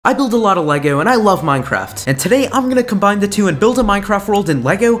I build a lot of Lego and I love Minecraft, and today I'm gonna combine the two and build a Minecraft world in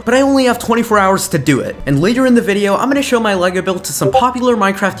Lego, but I only have 24 hours to do it. And later in the video, I'm gonna show my Lego build to some popular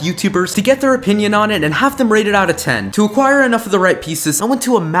Minecraft YouTubers to get their opinion on it and have them rated out of 10. To acquire enough of the right pieces, I went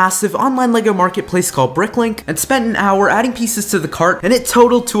to a massive online Lego marketplace called Bricklink and spent an hour adding pieces to the cart, and it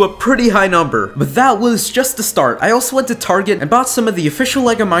totaled to a pretty high number. But that was just the start. I also went to Target and bought some of the official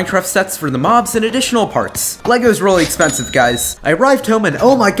Lego Minecraft sets for the mobs and additional parts. Lego is really expensive, guys. I arrived home and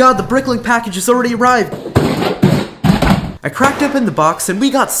oh my god, the Bricklink package has already arrived. I cracked open the box and we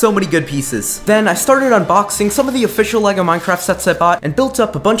got so many good pieces. Then I started unboxing some of the official Lego Minecraft sets I bought and built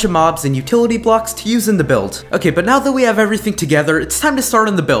up a bunch of mobs and utility blocks to use in the build. Okay, but now that we have everything together, it's time to start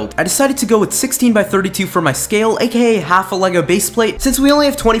on the build. I decided to go with 16 by 32 for my scale, aka half a Lego base plate. Since we only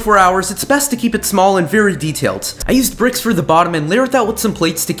have 24 hours, it's best to keep it small and very detailed. I used bricks for the bottom and layered that with some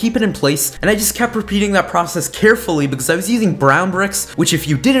plates to keep it in place, and I just kept repeating that process carefully because I was using brown bricks, which if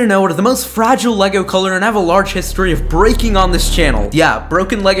you didn't know are the most fragile Lego color and have a large history of breaking on this channel. Yeah,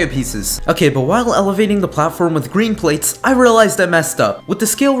 broken Lego pieces. Okay, but while elevating the platform with green plates, I realized I messed up. With the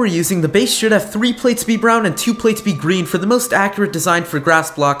scale we're using, the base should have 3 plates be brown and 2 plates be green for the most accurate design for grass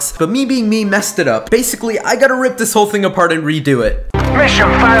blocks, but me being me messed it up. Basically, I gotta rip this whole thing apart and redo it. Mission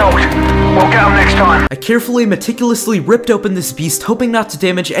failed. We'll get them next time. I carefully, meticulously ripped open this beast, hoping not to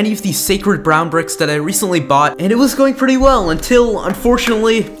damage any of these sacred brown bricks that I recently bought, and it was going pretty well until,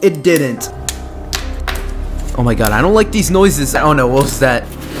 unfortunately, it didn't. Oh my god, I don't like these noises. Oh no, what was that?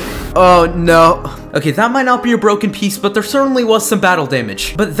 Oh no. Okay, that might not be a broken piece, but there certainly was some battle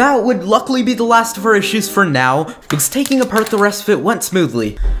damage. But that would luckily be the last of our issues for now, because taking apart the rest of it went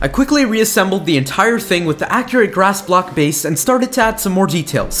smoothly. I quickly reassembled the entire thing with the accurate grass block base and started to add some more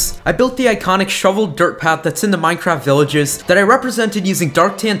details. I built the iconic shoveled dirt path that's in the Minecraft villages that I represented using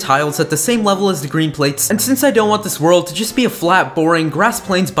dark tan tiles at the same level as the green plates, and since I don't want this world to just be a flat, boring grass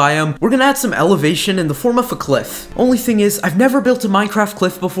plains biome, we're gonna add some elevation in the form of a cliff. Only thing is, I've never built a Minecraft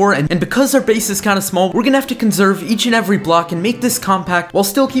cliff before, and because our base is kinda small, we're gonna have to conserve each and every block and make this compact while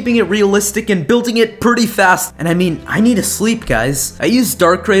still keeping it realistic and building it pretty fast. And I mean, I need to sleep, guys. I used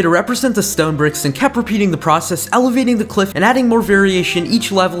dark gray to represent the stone bricks and kept repeating the process, elevating the cliff and adding more variation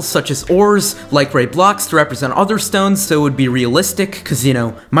each level, such as ores, light gray blocks to represent other stones so it would be realistic, cause you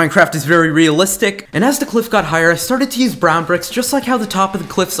know, Minecraft is very realistic. And as the cliff got higher, I started to use brown bricks just like how the top of the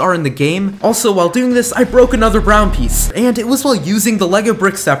cliffs are in the game. Also, while doing this, I broke another brown piece, and it was while using the Lego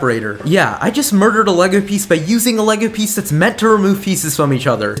brick separator. Yeah, I just murdered a Lego piece by using a Lego piece that's meant to remove pieces from each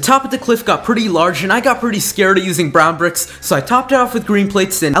other. The top of the cliff got pretty large and I got pretty scared of using brown bricks, so I topped it off with green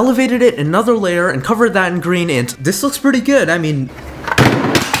plates and elevated it another layer and covered that in green, and this looks pretty good. I mean,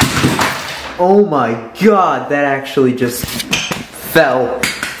 oh my god, that actually just fell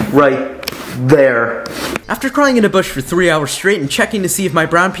right there. After crying in a bush for 3 hours straight and checking to see if my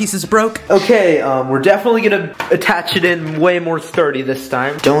brown pieces broke, okay, we're definitely gonna attach it in way more sturdy this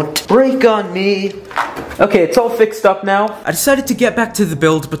time. Don't break on me. Okay, it's all fixed up now. I decided to get back to the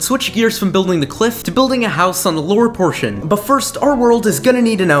build, but switch gears from building the cliff to building a house on the lower portion. But first, our world is gonna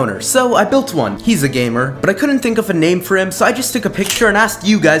need an owner, so I built one. He's a gamer, but I couldn't think of a name for him, so I just took a picture and asked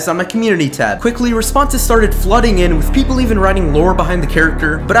you guys on my community tab. Quickly, responses started flooding in, with people even writing lore behind the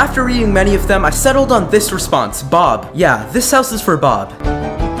character, but after reading many of them, I settled on this response: Bob. Yeah, this house is for Bob.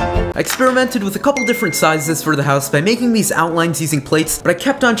 I experimented with a couple different sizes for the house by making these outlines using plates, but I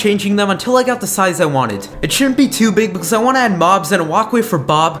kept on changing them until I got the size I wanted. It shouldn't be too big because I want to add mobs and a walkway for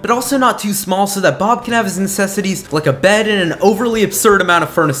Bob, but also not too small so that Bob can have his necessities like a bed and an overly absurd amount of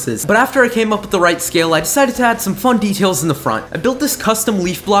furnaces. But after I came up with the right scale, I decided to add some fun details in the front. I built this custom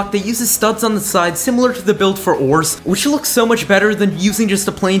leaf block that uses studs on the side similar to the build for ores, which looks so much better than using just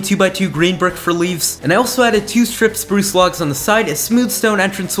a plain 2x2 green brick for leaves. And I also added 2 stripped spruce logs on the side, a smooth stone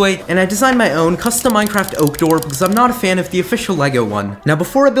entranceway, and I designed my own custom Minecraft oak door because I'm not a fan of the official Lego one. Now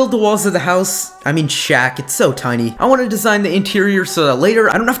before I build the walls of the house, I mean shack, it's so tiny, I want to design the interior so that later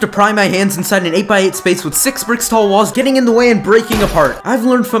I don't have to pry my hands inside an 8x8 space with 6 bricks tall walls getting in the way and breaking apart. I've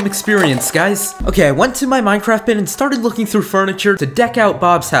learned from experience, guys. Okay, I went to my Minecraft bin and started looking through furniture to deck out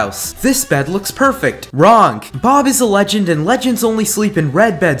Bob's house. This bed looks perfect. Wrong. Bob is a legend and legends only sleep in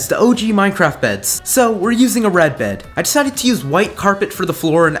red beds, the OG Minecraft beds. So we're using a red bed. I decided to use white carpet for the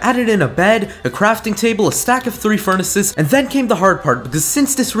floor and added in a bed, a crafting table, a stack of 3 furnaces, and then came the hard part because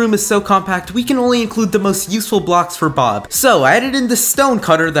since this room is so compact, we can only include the most useful blocks for Bob. So I added in this stone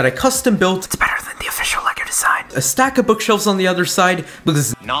cutter that I custom built. It's better than the official Lego design. A stack of bookshelves on the other side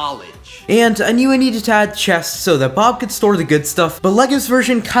because knowledge. And I knew I needed to add chests so that Bob could store the good stuff, but LEGO's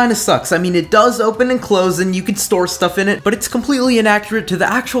version kinda sucks. I mean, it does open and close and you can store stuff in it, but it's completely inaccurate to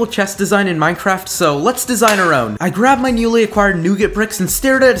the actual chest design in Minecraft, so let's design our own. I grabbed my newly acquired nougat bricks and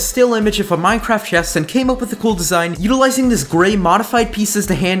stared at a still image of a Minecraft chest and came up with a cool design, utilizing this gray modified piece as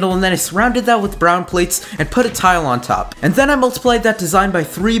the handle, and then I surrounded that with brown plates and put a tile on top. And then I multiplied that design by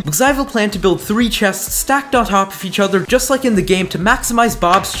 3 because I have a plan to build 3 chests stacked on top of each other just like in the game to maximize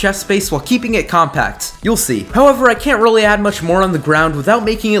Bob's chest space while keeping it compact. You'll see. However, I can't really add much more on the ground without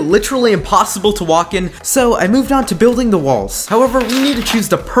making it literally impossible to walk in, so I moved on to building the walls. However, we need to choose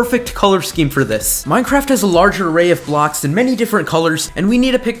the perfect color scheme for this. Minecraft has a larger array of blocks in many different colors, and we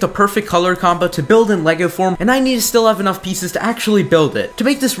need to pick the perfect color combo to build in LEGO form, and I need to still have enough pieces to actually build it. To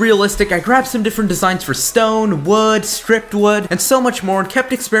make this realistic, I grabbed some different designs for stone, wood, stripped wood, and so much more, and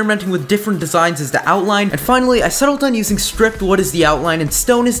kept experimenting with different designs as the outline, and finally I settled on using stripped wood as the outline and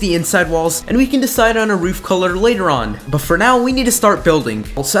stone as the inside walls, and we can decide on a roof color later on. But for now, we need to start building.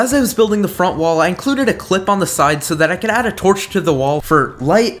 So as I was building the front wall, I included a clip on the side so that I could add a torch to the wall for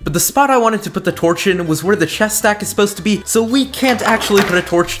light, but the spot I wanted to put the torch in was where the chest stack is supposed to be, so we can't actually put a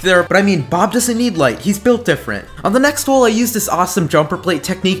torch there, but I mean, Bob doesn't need light, he's built different. On the next wall, I used this awesome jumper plate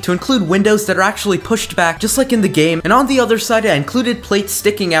technique to include windows that are actually pushed back, just like in the game, and on the other side, I included plates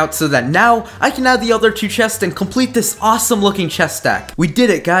sticking out so that now I can add the other 2 chests and complete this awesome looking chest stack. We did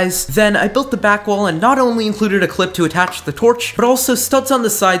it, guys. Then I built the back wall and not only included a clip to attach the torch, but also studs on the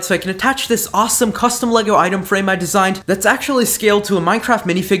side so I can attach this awesome custom LEGO item frame I designed that's actually scaled to a Minecraft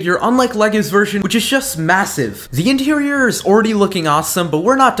minifigure, unlike LEGO's version, which is just massive. The interior is already looking awesome, but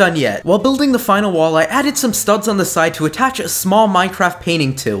we're not done yet. While building the final wall, I added some studs on the side to attach a small Minecraft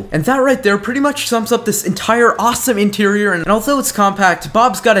painting to. And that right there pretty much sums up this entire awesome interior, and although it's compact,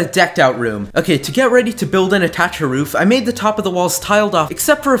 Bob's got a decked out room. Okay, to get ready to build and attach a roof, I made the top of the walls tiled off,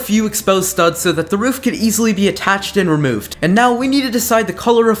 except for a few exposed studs so that the roof could easily be attached and removed. And now we need to decide the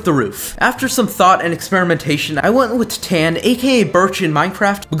color of the roof. After some thought and experimentation, I went with tan, aka birch in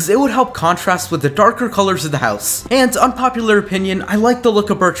Minecraft, because it would help contrast with the darker colors of the house. And unpopular opinion, I like the look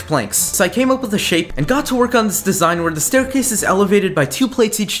of birch planks. So I came up with a shape and got to work on this design where the staircase is elevated by 2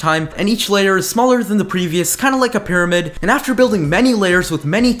 plates each time, and each layer is smaller than the previous, kind of like a pyramid. And after building many layers with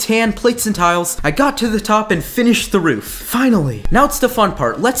many tan plates and tiles, I got to the top and finished the roof. Finally! Now it's the fun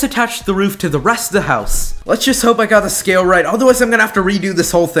part. Let's attach the roof to the rest of the house. Let's just hope I got the scale right, otherwise I'm gonna have to redo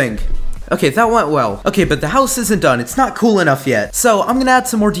this whole thing. Okay, that went well. Okay, but the house isn't done. It's not cool enough yet. So I'm gonna add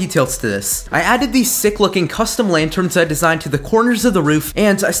some more details to this. I added these sick looking custom lanterns I designed to the corners of the roof,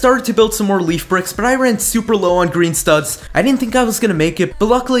 and I started to build some more leaf bricks, but I ran super low on green studs. I didn't think I was gonna make it, but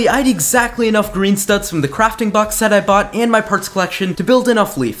luckily I had exactly enough green studs from the crafting box set I bought and my parts collection to build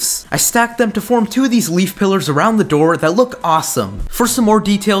enough leaves. I stacked them to form 2 of these leaf pillars around the door that look awesome. For some more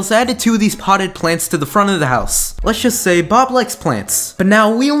details, I added 2 of these potted plants to the front of the house. Let's just say Bob likes plants. But now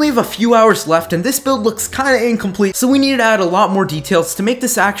we only have a few hours left and this build looks kinda incomplete, so we need to add a lot more details to make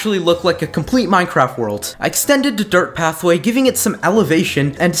this actually look like a complete Minecraft world. I extended the dirt pathway, giving it some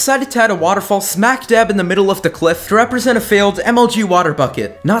elevation, and decided to add a waterfall smack dab in the middle of the cliff to represent a failed MLG water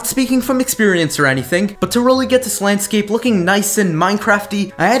bucket. Not speaking from experience or anything, but to really get this landscape looking nice and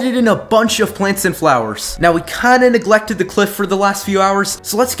Minecrafty, I added in a bunch of plants and flowers. Now we kinda neglected the cliff for the last few hours,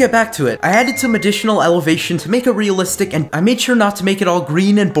 so let's get back to it. I added some additional elevation to make it realistic, and I made sure not to make it all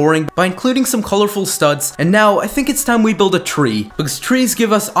green and boring by including some colorful studs, and now I think it's time we build a tree, because trees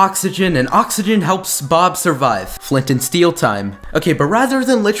give us oxygen, and oxygen helps Bob survive. Flint and steel time. Okay, but rather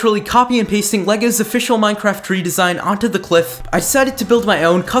than literally copy and pasting LEGO's official Minecraft tree design onto the cliff, I decided to build my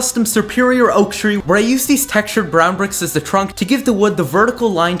own custom superior oak tree where I used these textured brown bricks as the trunk to give the wood the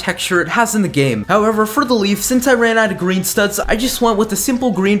vertical line texture it has in the game. However, for the leaf, since I ran out of green studs, I just went with a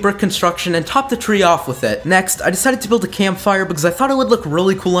simple green brick construction and topped the tree off with it. Next, I decided to build a campfire because I thought it would look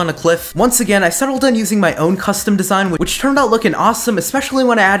really cool on a cliff. Once again, I settled on using my own custom design, which turned out looking awesome, especially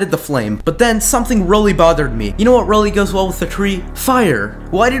when I added the flame. But then something really bothered me. You know what really goes well with the tree? Fire.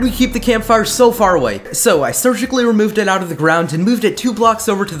 Why did we keep the campfire so far away? So I surgically removed it out of the ground and moved it 2 blocks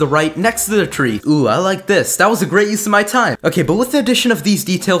over to the right next to the tree. Ooh, I like this. That was a great use of my time. Okay, but with the addition of these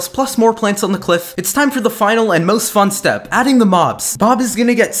details plus more plants on the cliff, it's time for the final and most fun step, adding the mobs. Bob is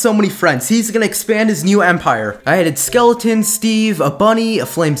gonna get so many friends. He's gonna expand his new empire. I added skeletons, Steve, a bunny, a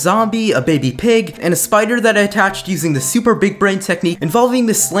flame zombie, a baby pig, and a spider that I attached using the super big brain technique involving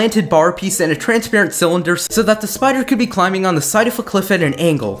this slanted bar piece and a transparent cylinder so that the spider could be climbing on the side of a cliff at an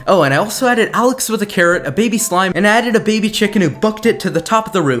angle. Oh, and I also added Alex with a carrot, a baby slime, and I added a baby chicken who booked it to the top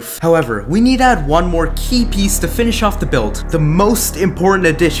of the roof. However, we need to add one more key piece to finish off the build. The most important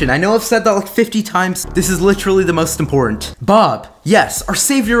addition. I know I've said that like 50 times. This is literally the most important. Bob. Yes, our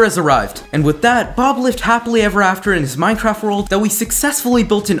savior has arrived. And with that, Bob lived happily ever after in his Minecraft world that we successfully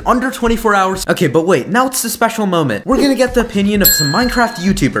built in under 24 hours. Okay, but wait, now it's the special moment. We're gonna get the opinion of some Minecraft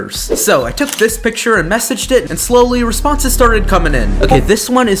YouTubers. So, I took this picture and messaged it, and slowly responses started coming in. Okay, this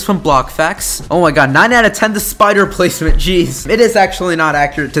one is from BlockFacts. Oh my god, 9 out of 10 the spider placement, jeez. It is actually not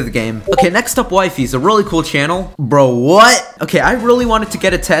accurate to the game. Okay, next up, Wifey's, a really cool channel. Bro, what? Okay, I really wanted to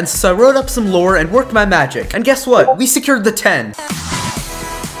get a 10, so I wrote up some lore and worked my magic. And guess what? We secured the 10.